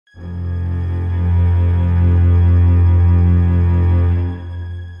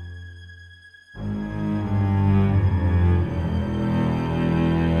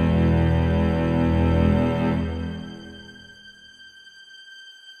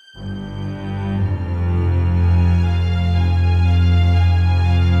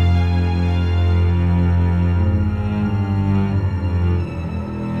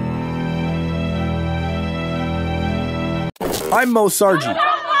I'm Sargi.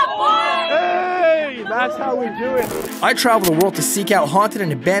 Hey, that's how we do it. I travel the world to seek out haunted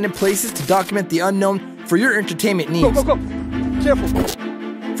and abandoned places to document the unknown for your entertainment needs. Go. Careful.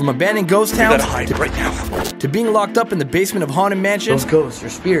 From abandoned ghost towns to being locked up in the basement of haunted mansions. Those ghosts or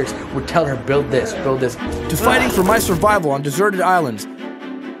spirits would tell her, build this. To fighting for my survival on deserted islands.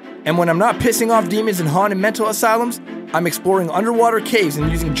 And when I'm not pissing off demons in haunted mental asylums, I'm exploring underwater caves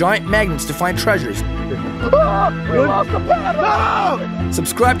and using giant magnets to find treasures. We lost the paddle! No!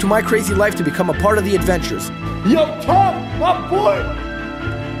 Subscribe to My Crazy Life to become a part of the adventures. Yo, Tom, my boy!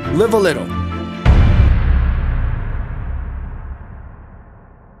 Live a little.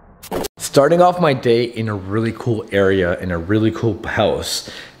 Starting off my day in a really cool area, in a really cool house.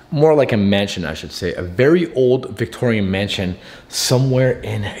 More like a mansion, I should say. A very old Victorian mansion somewhere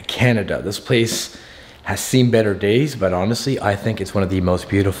in Canada. This place has seen better days, but honestly, I think it's one of the most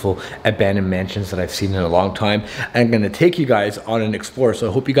beautiful abandoned mansions that I've seen in a long time. I'm gonna take you guys on an explore, so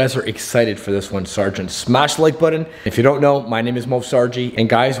I hope you guys are excited for this one, Sergeant. Smash the like button. If you don't know, my name is Sargi, and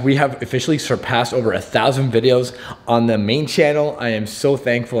guys, we have officially surpassed over 1,000 videos on the main channel. I am so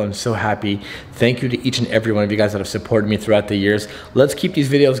thankful and so happy. Thank you to each and every one of you guys that have supported me throughout the years. Let's keep these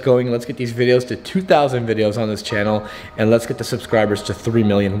videos going. Let's get these videos to 2,000 videos on this channel, and let's get the subscribers to 3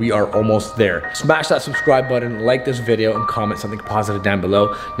 million. We are almost there. Smash that subscribe button, like this video, and comment something positive down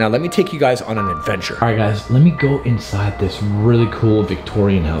below. Now let me take you guys on an adventure. All right guys, let me go inside this really cool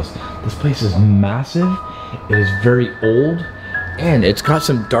Victorian house. This place is massive, it is very old, and it's got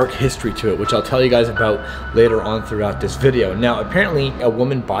some dark history to it, which I'll tell you guys about later on throughout this video. Now apparently a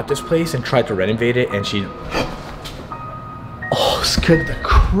woman bought this place and tried to renovate it, and she scared the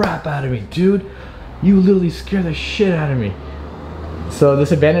crap out of me, dude. You literally scared the shit out of me. So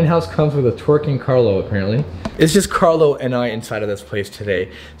this abandoned house comes with a twerking Carlo, apparently. It's just Carlo and I inside of this place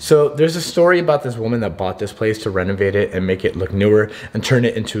today. So there's a story about this woman that bought this place to renovate it and make it look newer and turn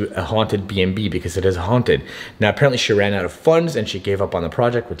it into a haunted B&B because it is haunted. Now apparently she ran out of funds and she gave up on the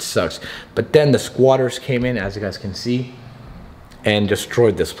project, which sucks. But then the squatters came in, as you guys can see, and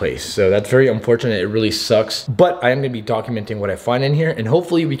destroyed this place. So that's very unfortunate. It really sucks. But I am gonna be documenting what I find in here, and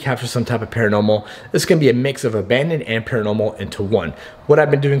hopefully we capture some type of paranormal. This is gonna be a mix of abandoned and paranormal into one. What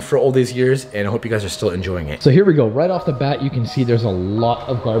I've been doing for all these years, and I hope you guys are still enjoying it. So here we go. Right off the bat, you can see there's a lot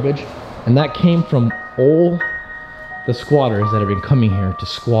of garbage, and that came from all the squatters that have been coming here to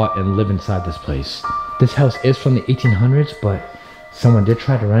squat and live inside this place. This house is from the 1800s, but someone did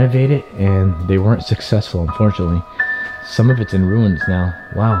try to renovate it, and they weren't successful, unfortunately. Some of it's in ruins now.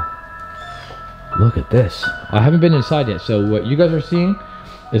 Wow. Look at this. I haven't been inside yet, so what you guys are seeing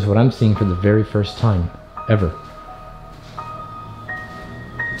is what I'm seeing for the very first time ever.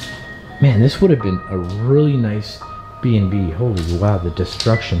 Man, this would have been a really nice B&B. Holy wow, the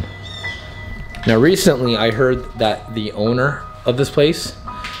destruction. Now recently I heard that the owner of this place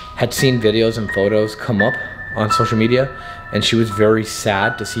had seen videos and photos come up on social media, and she was very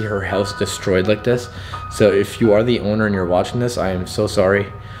sad to see her house destroyed like this. So if you are the owner and you're watching this, I am so sorry.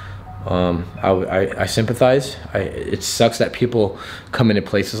 I sympathize. It sucks that people come into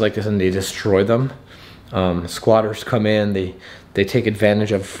places like this and they destroy them. Squatters come in, they take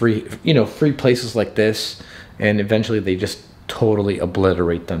advantage of free places like this, and eventually they just totally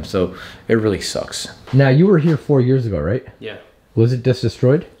obliterate them. So it really sucks. Now you were here 4 years ago, right? Yeah. Was it just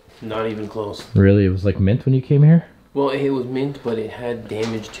destroyed? Not even close. Really? It was like mint when you came here? Well, it was mint, but it had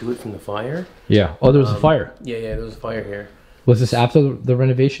damage to it from the fire. Yeah. Oh, there was a fire. Yeah, there was a fire here. Was this after the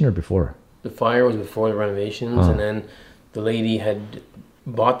renovation or before? The fire was before the renovations, and then the lady had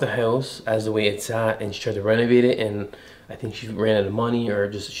bought the house as the way it sat, and she tried to renovate it, and I think she ran out of money,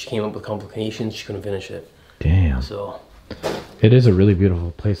 or just she came up with complications. She couldn't finish it. Damn. So it is a really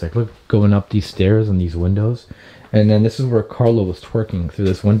beautiful place. Like, look, going up these stairs and these windows, and then this is where Carlo was twerking through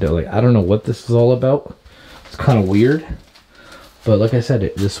this window. Like, I don't know what this is all about. It's kind of weird, but like I said,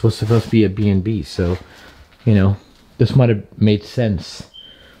 this was supposed to be a B&B, so you know, this might have made sense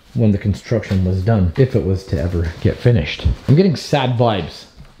when the construction was done, if it was to ever get finished. I'm getting sad vibes,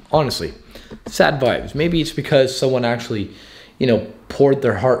 honestly. Sad vibes. Maybe it's because someone actually, you know, poured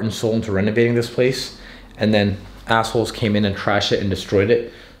their heart and soul into renovating this place, and then assholes came in and trashed it and destroyed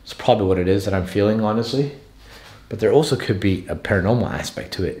it. It's probably what it is that I'm feeling, honestly. But there also could be a paranormal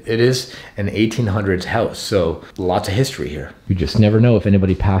aspect to it. It is an 1800s house, so lots of history here. You just never know if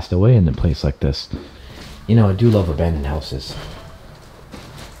anybody passed away in a place like this. You know, I do love abandoned houses.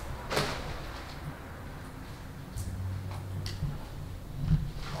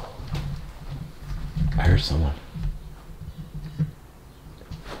 I heard someone.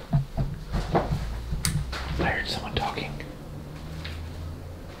 I heard someone talking.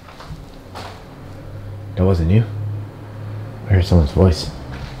 That wasn't you? hear someone's voice.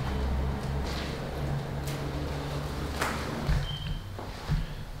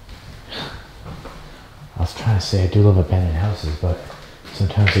 I was trying to say I do love abandoned houses, but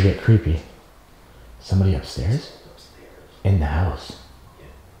sometimes they get creepy. Somebody upstairs? In the house. Yeah,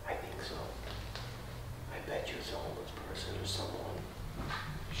 I think so. I bet you it's a homeless person or someone.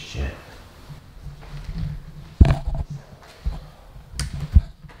 Shit.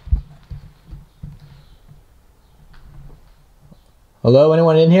 Hello,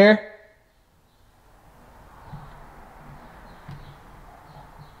 anyone in here?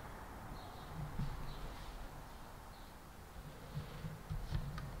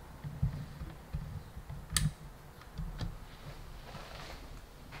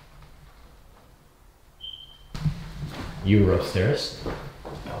 You were upstairs?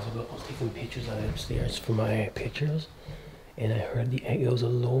 I was taking pictures of it upstairs for my pictures, and I heard there was a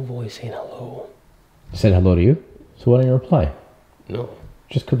low voice saying hello. Said hello to you? So why don't you reply? No.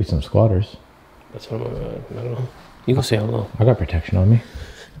 Just could be some squatters. That's what I don't know. You go say hello. I got protection on me.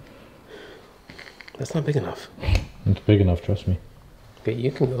 That's not big enough. It's big enough, trust me. Okay,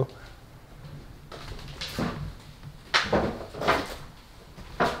 you can go.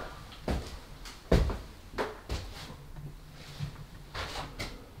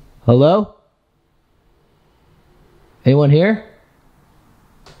 Hello? Anyone here?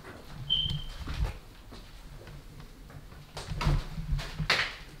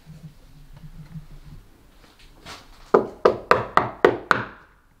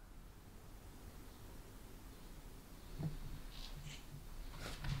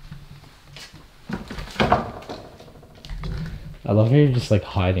 I love how you're just like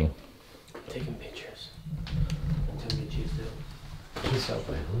hiding. Taking pictures. Until we choose to. Peace out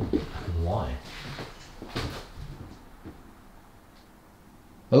by who? And why?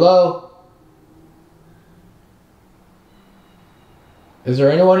 Hello? Is there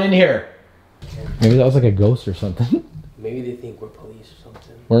anyone in here? Maybe that was like a ghost or something. Maybe they think we're police or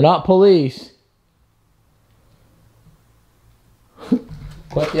something. We're not police.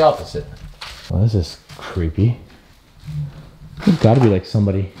 Quite the opposite. Well, this is creepy. There's got to be like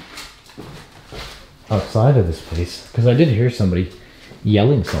somebody outside of this place, because I did hear somebody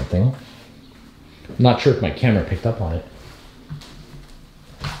yelling something. I'm not sure if my camera picked up on it.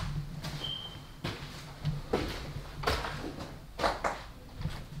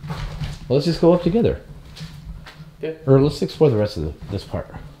 Well, let's just go up together. Yeah. Or let's explore the rest of this part.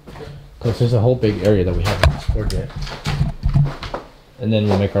 Because there's a whole big area that we haven't explored yet. And then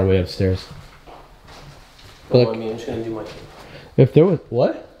we'll make our way upstairs. Well, Look, I mean, I'm just gonna do my thing. if there was...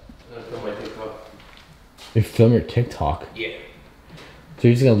 What? I'm gonna film my TikTok. You film your TikTok? Yeah. So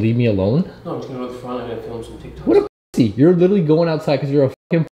you're just gonna leave me alone? No, I'm just gonna go to the front and I'm gonna film some TikToks. What a pussy. You're literally going outside because you're a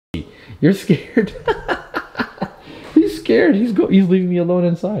fucking pussy. You're scared. He's scared. He's leaving me alone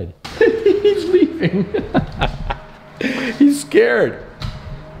inside. He's leaving. He's scared.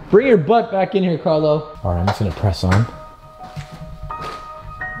 Bring your butt back in here, Carlo. All right, I'm just gonna press on.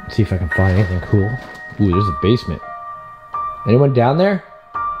 See if I can find anything cool. Ooh, there's a basement. Anyone down there?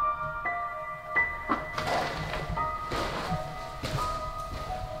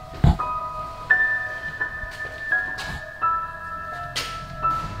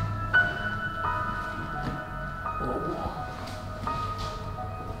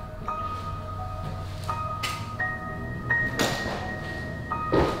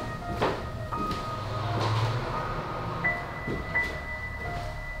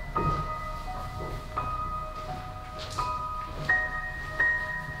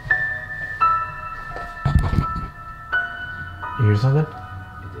 You hear something?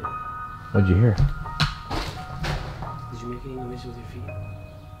 I did. What'd you hear? Did you make any noise with your feet?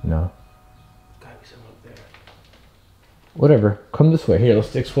 No. Gotta be someone up there. Whatever. Come this way. Here,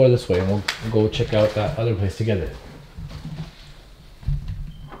 let's explore this way and we'll go check out that other place together.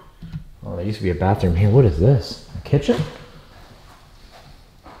 Oh, there used to be a bathroom here. What is this? A kitchen?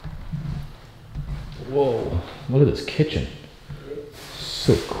 Whoa. Look at this kitchen.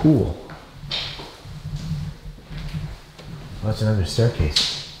 So cool. Oh, that's another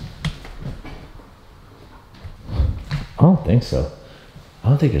staircase. I don't think so. I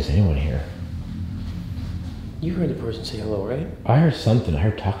don't think there's anyone here. You heard the person say hello, right? I heard something. I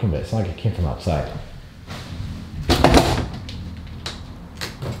heard talking, but it's not like it came from outside. How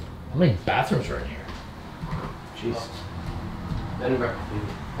many bathrooms are in here? Jeez. Better back.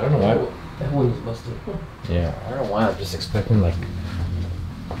 I don't know why. That one was busted. Yeah, I don't know why. I'm just expecting like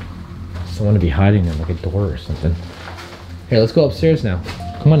someone to be hiding in like a door or something. Here, let's go upstairs now.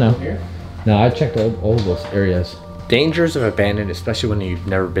 Come on now. Here? No, I checked all of those areas. Dangers of abandoned, especially when you've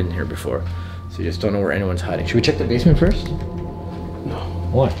never been here before. So you just don't know where anyone's hiding. Should we check the basement first?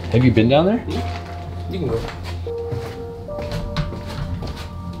 What? Have you been down there? You can go.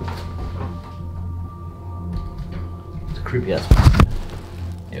 It's a creepy ass place.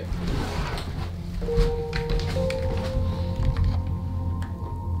 Yeah.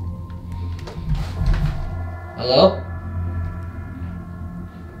 Hello?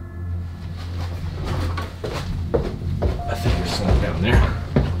 I think there's someone down there.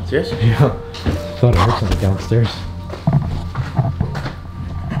 Serious? Yeah. I thought I heard something downstairs.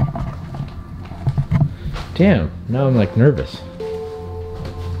 Damn, now I'm like nervous.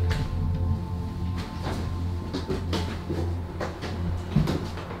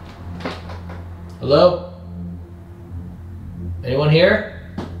 Hello? Anyone here?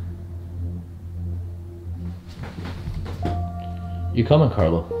 You coming,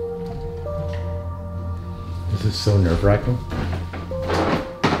 Carlo? This is so nerve-wracking.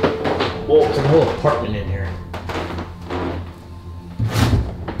 Whoa, there's a whole apartment in here.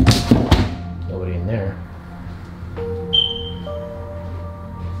 Nobody in there.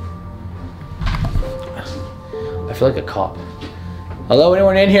 I feel like a cop. Hello,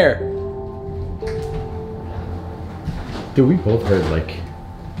 anyone in here? Dude, we both heard like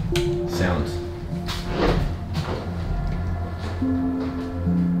sounds.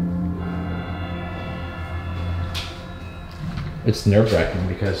 It's nerve-wracking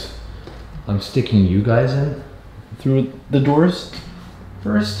because I'm sticking you guys in through the doors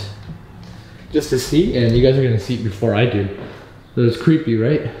first just to see, and you guys are gonna see it before I do. So it's creepy,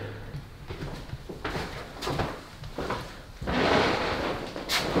 right?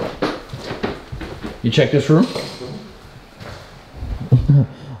 You check this room?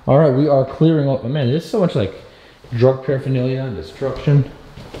 All right, we are clearing up. Man, there's so much like drug paraphernalia and destruction.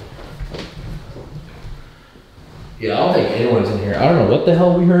 Yeah, I don't think anyone's in here. I don't know what the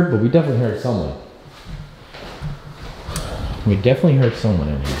hell we heard, but we definitely heard someone. We definitely heard someone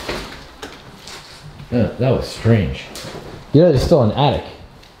in here. Yeah, that was strange. Yeah, there's still an attic.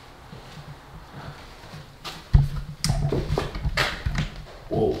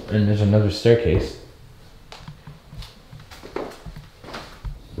 Whoa, and there's another staircase.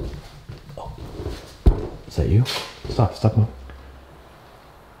 Oh, is that you? Stop moving.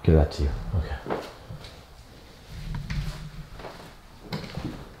 Give that to you, okay.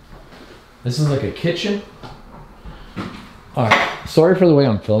 This is like a kitchen. Alright, sorry for the way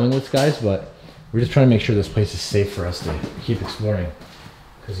I'm filming this, guys, but we're just trying to make sure this place is safe for us to keep exploring.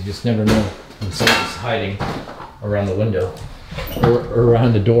 Because you just never know when someone's hiding around the window. Or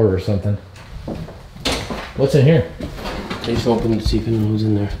around the door or something. What's in here? I just opened to see if anyone was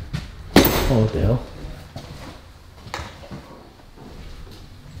in there. Oh, what the hell?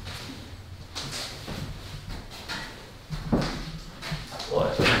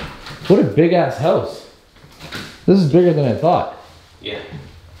 What a big ass house. This is bigger than I thought. Yeah.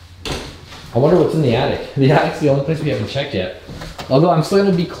 I wonder what's in the attic. The attic's the only place we haven't checked yet. Although I'm still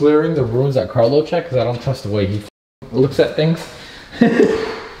gonna be clearing the rooms that Carlo checked because I don't trust the way he looks at things.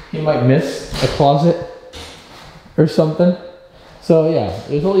 He might miss a closet or something. So yeah,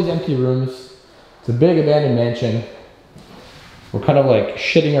 there's all these empty rooms. It's a big abandoned mansion. We're kind of like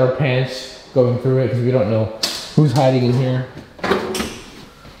shitting our pants going through it because we don't know who's hiding in here.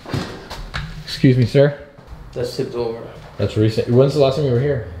 Excuse me, sir. That's tipped over. That's recent. When's the last time you were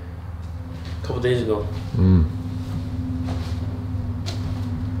here? A couple days ago.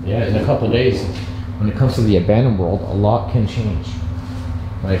 Yeah, in a couple of days, when it comes to the abandoned world, a lot can change.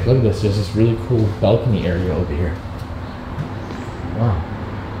 Like, look at this. There's this really cool balcony area over here. Wow,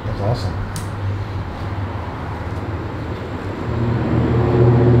 that's awesome.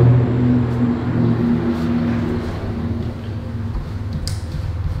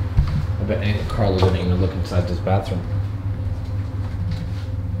 I bet Aunt Carla wouldn't even look inside this bathroom.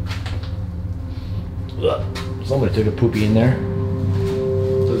 Ugh. Somebody took a poopy in there.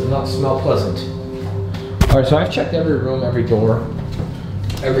 Does not smell pleasant. Alright, so I've checked every room, every door,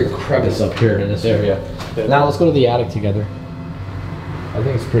 every crevice up here in this area. Now let's go to the attic together. I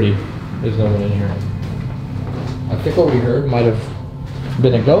think it's pretty. There's no one in here. I think what we heard might have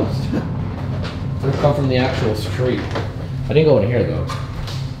been a ghost. It come from the actual street. I didn't go in here though.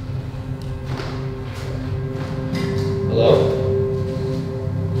 Hello?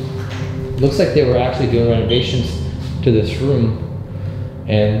 Looks like they were actually doing renovations to this room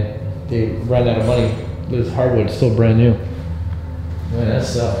and they ran out of money. This hardwood's still brand new. Man, that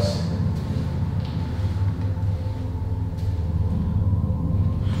sucks.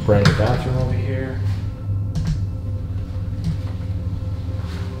 Brand new bathroom over here.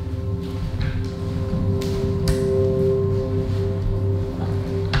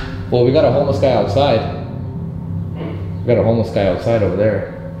 Well, we got a homeless guy outside. We got a homeless guy outside over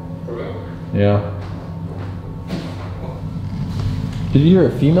there. Yeah. Did you hear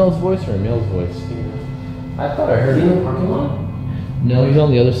a female's voice or a male's voice? I thought I heard. Is he in the parking lot? No, he's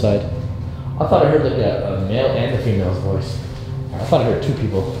on the other side. I thought I heard like a male and a female's voice. I thought I heard two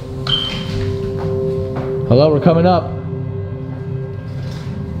people. Hello, we're coming up.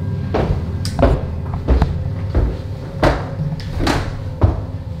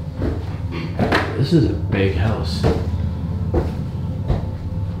 This is a big house.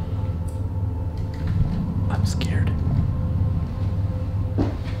 I'm scared.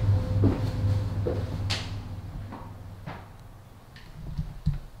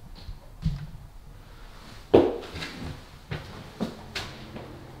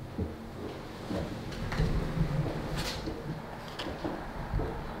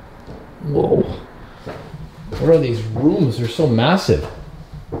 Whoa. What are these rooms? They're so massive.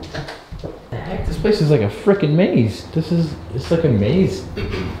 The heck? This place is like a freaking maze. It's like a maze. It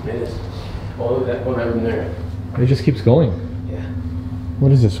is. Oh, look at that one right over there. It just keeps going. Yeah.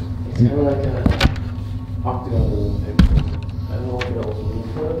 What is this? It's kind of like a octagon type thing. I don't know what that was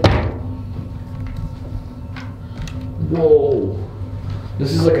for. Whoa.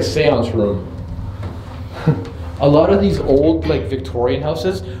 This is like a seance room. A lot of these old like Victorian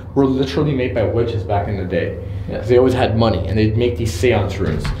houses were literally made by witches back in the day. Yeah. They always had money and they'd make these seance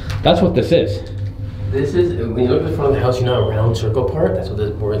rooms. That's what this is. This is, when you look at the front of the house, you know a round circle part? That's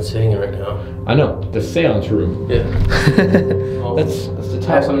what we're sitting in right now. I know, the seance room. Yeah. That's the I top.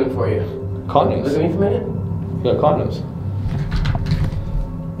 have something for you. Condoms. Look at me for a minute. Yeah, condoms.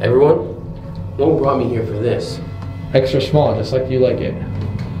 Everyone, no one brought me here for this. Extra small, just like you like it.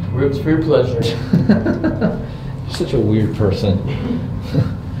 Ribs for your pleasure. You're such a weird person.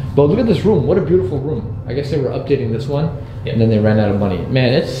 But look at this room. What a beautiful room. I guess they were updating this one, and then they ran out of money.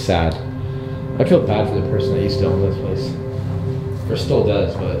 Man, it's sad. I feel bad for the person that used to own this place. Or still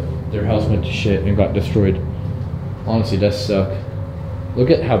does, but their house went to shit and got destroyed. Honestly, it does suck. Look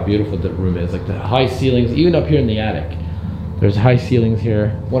at how beautiful the room is. Like the high ceilings, even up here in the attic. There's high ceilings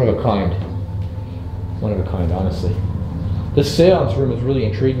here. One of a kind. One of a kind, honestly. This seance room is really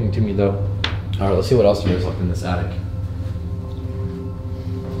intriguing to me though. Alright, let's see what else there is up in this attic.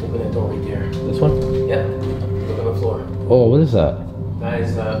 Open that door right there. This one? Yeah. Look on the floor. Oh, what is that? That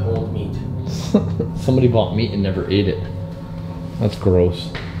is old meat. Somebody bought meat and never ate it. That's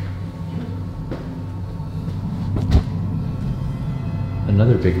gross.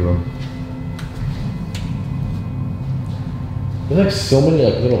 Another big room. There's like so many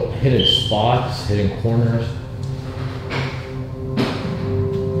like little hidden spots, hidden corners.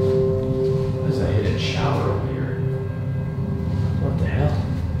 There's a hidden shower over here. What the hell?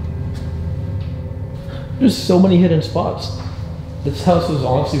 There's so many hidden spots. This house was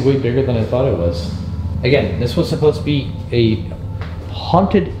honestly way bigger than I thought it was. Again, this was supposed to be a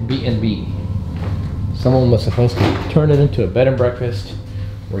haunted B&B. Someone was supposed to turn it into a bed and breakfast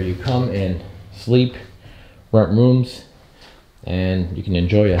where you come and sleep, rent rooms, and you can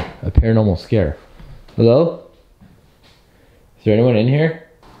enjoy a paranormal scare. Hello? Is there anyone in here?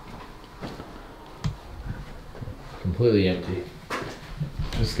 Completely empty.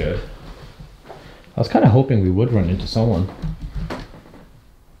 That's good. I was kind of hoping we would run into someone.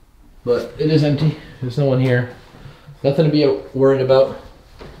 But it is empty. There's no one here. Nothing to be worried about.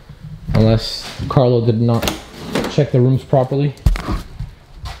 Unless Carlo did not check the rooms properly.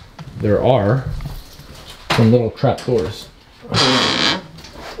 There are some little trap doors.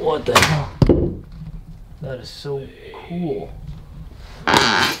 What the hell? That is so cool.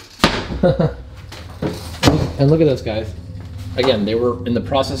 And look at this, guys. Again, they were in the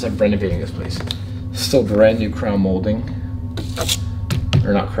process of renovating this place. Still brand new crown molding.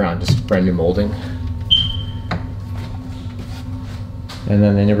 Or not crown, just brand new molding. And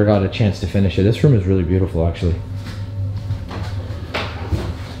then they never got a chance to finish it. This room is really beautiful, actually.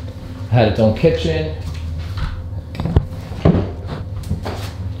 Had its own kitchen.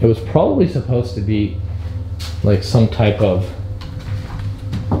 It was probably supposed to be like some type of...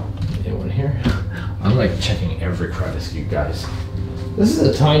 Anyone here? I'm like checking every crevice, you guys. This is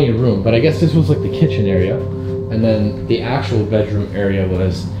a tiny room, but I guess this was like the kitchen area. And then the actual bedroom area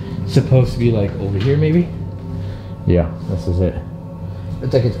was supposed to be like over here, maybe? Yeah, this is it.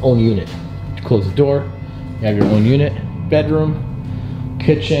 It's like its own unit. You close the door, you have your own unit, bedroom,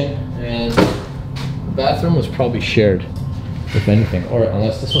 kitchen, and the bathroom was probably shared, if anything. Or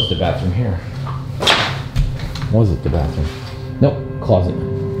unless this was the bathroom here. Was it the bathroom? Nope, closet.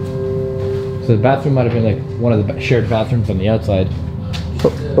 So the bathroom might have been like one of the shared bathrooms on the outside.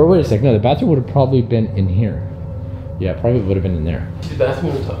 Or wait a second, no, the bathroom would have probably been in here. Yeah, probably would have been in there. See the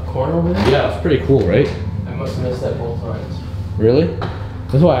bathroom in the top corner over there? Yeah, it's pretty cool, right? I must have missed that both times. Really?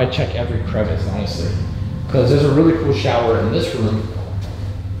 That's why I check every crevice, honestly. Because there's a really cool shower in this room,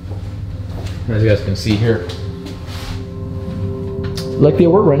 as you guys can see here. Like they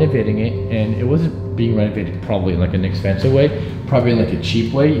were renovating it, and it wasn't being renovated probably in like an expensive way, probably in like a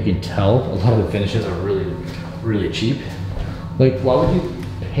cheap way. You can tell a lot of the finishes are really cheap. Like, why would you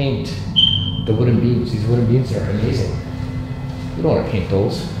paint the wooden beams? These wooden beams are amazing. You don't want to paint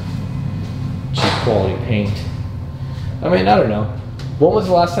those. Cheap quality paint. I mean, I don't know. When was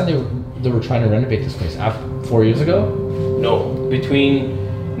the last time they were trying to renovate this place? 4 years ago? No,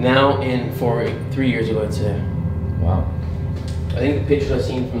 between now and 3 years ago, I'd say. Wow. I think the pictures I've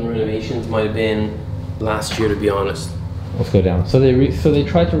seen from the renovations might have been last year, to be honest. Let's go down. So they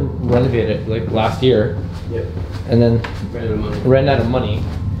tried to renovate it like last year. Yep. And then Ran out of money. ran out of money.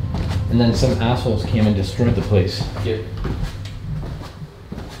 And then some assholes came and destroyed the place. Yep.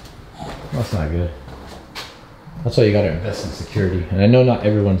 That's not good. That's why you gotta invest in security. And I know not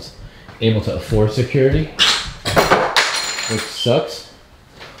everyone's able to afford security, which sucks.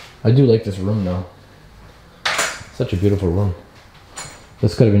 I do like this room though. Such a beautiful room.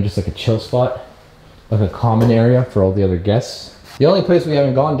 This could have been just like a chill spot, like a common area for all the other guests. The only place we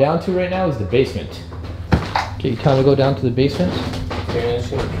haven't gone down to right now is the basement. Okay, you kind of go down to the basement. Okay, I'm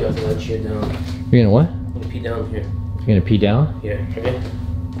just gonna pee out that shit down. You're gonna what? I'm gonna pee down here. You're gonna pee down? Yeah, okay.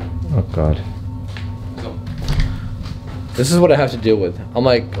 Oh God. Go. This is what I have to deal with. I'm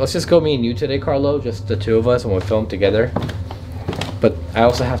like, let's just go me and you today, Carlo, just the two of us, and we'll film together. But I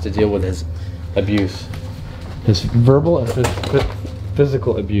also have to deal with his abuse. His verbal and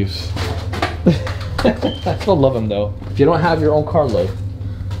physical abuse. I still love him though. If you don't have your own Carlo,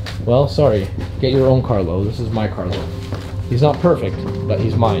 well, sorry. Get your own Carlo. This is my Carlo. He's not perfect, but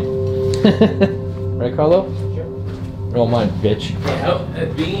he's mine. Right, Carlo? Sure. You're all mine, bitch. Yeah,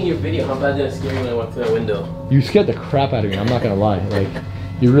 at being in your video, how bad did I scare you when I went through that window? You scared the crap out of me, I'm not gonna lie. Like,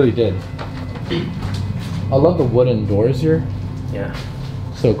 you really did. I love the wooden doors here. Yeah.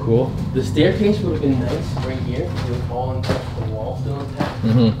 So cool. The staircase would have been nice right here. It would all intact, the wall still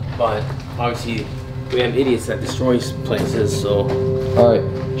intact. But obviously, we have idiots that destroys places, so.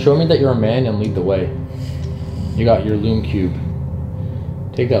 Alright, show me that you're a man and lead the way. You got your loom cube.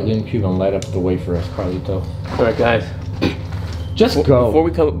 Take that loom cube and light up the way for us, Carlito. Alright guys. Just go. Before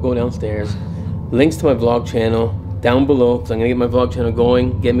we go downstairs, links to my vlog channel down below, because I'm going to get my vlog channel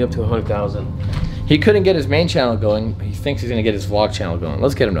going, get me up to 100,000. He couldn't get his main channel going, but he thinks he's gonna get his vlog channel going.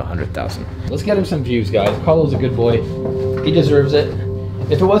 Let's get him to 100,000. Let's get him some views, guys. Carlo's a good boy. He deserves it.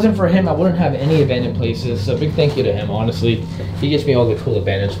 If it wasn't for him, I wouldn't have any abandoned places. So big thank you to him, honestly. He gets me all the cool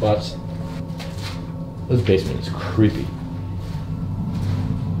abandoned spots. This basement is creepy.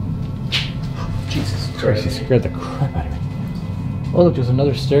 Jesus Christ, he scared the crap out of me. Oh look, there's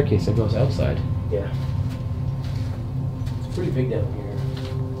another staircase that goes outside. Yeah. It's pretty big down here.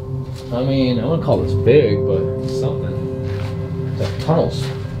 I mean, I wouldn't call this big, but it's something. It's like tunnels.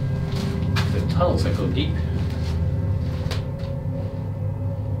 The tunnels that go deep.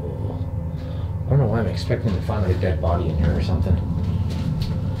 I don't know why I'm expecting to find like a dead body in here or something.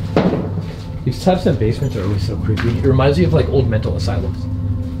 These types of basements are always so creepy. It reminds me of like old mental asylums.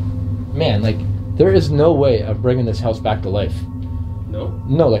 Man, like, there is no way of bringing this house back to life. No?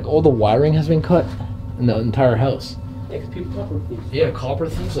 No, like all the wiring has been cut in the entire house. Yeah, because people copper thieves. Yeah, copper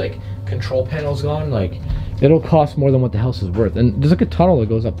thieves, like control panels gone, like it'll cost more than what the house is worth. And there's like a tunnel that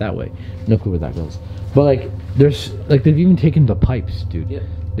goes up that way. No clue where that goes. But like there's like they've even taken the pipes, dude. Yeah.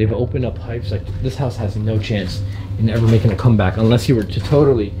 They've opened up pipes. Like this house has no chance in ever making a comeback unless you were to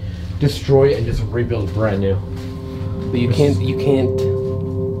totally destroy it and just rebuild brand new. But you can't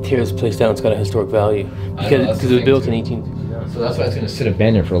tear this place down. It's got a historic value because it was built in 18. So that's why it's gonna sit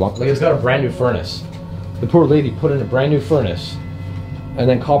abandoned for a long. Like it's got a brand new furnace. The poor lady put in a brand new furnace, and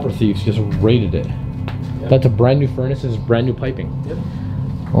then copper thieves just raided it. Yep. That's a brand new furnace. This is brand new piping. Yep.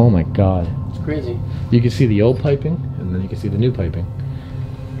 Oh my God. It's crazy. You can see the old piping, and then you can see the new piping.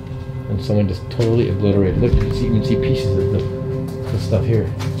 And someone just totally obliterated. Look, you can even see pieces of the stuff here.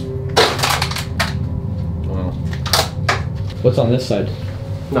 Wow. What's on this side?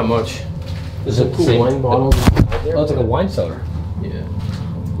 Not much. There's Is a it cool same- wine bottle. Oh, it's like a wine cellar. Yeah.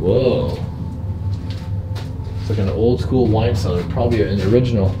 Whoa. It's like an old school wine cellar, probably an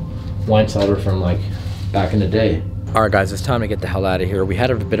original wine cellar from like back in the day. All right, guys, it's time to get the hell out of here. We had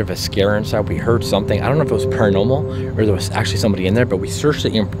a bit of a scare inside. We heard something. I don't know if it was paranormal or there was actually somebody in there, but we searched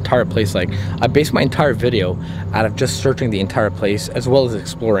the entire place. Like, I based my entire video out of just searching the entire place as well as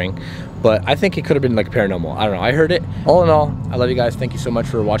exploring. But I think it could have been like paranormal. I don't know. I heard it. All in all, I love you guys. Thank you so much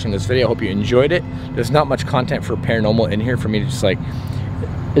for watching this video. I hope you enjoyed it. There's not much content for paranormal in here for me to just like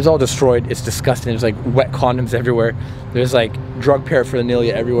It's all destroyed. It's disgusting. There's like wet condoms everywhere. There's like drug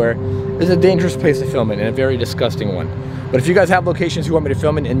paraphernalia everywhere. It's a dangerous place to film in, and a very disgusting one. But if you guys have locations you want me to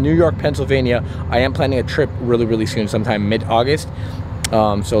film in New York, Pennsylvania, I am planning a trip really soon, sometime mid-August.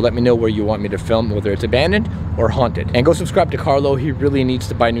 So let me know where you want me to film, whether it's abandoned or haunted. And go subscribe to Carlo. He really needs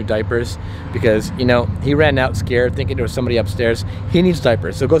to buy new diapers because, you know, he ran out scared thinking there was somebody upstairs. He needs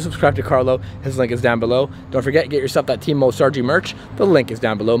diapers. So go subscribe to Carlo. His link is down below. Don't forget, get yourself that Team Mo Sargi merch. The link is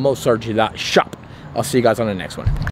down below, mosargi.shop. I'll see you guys on the next one.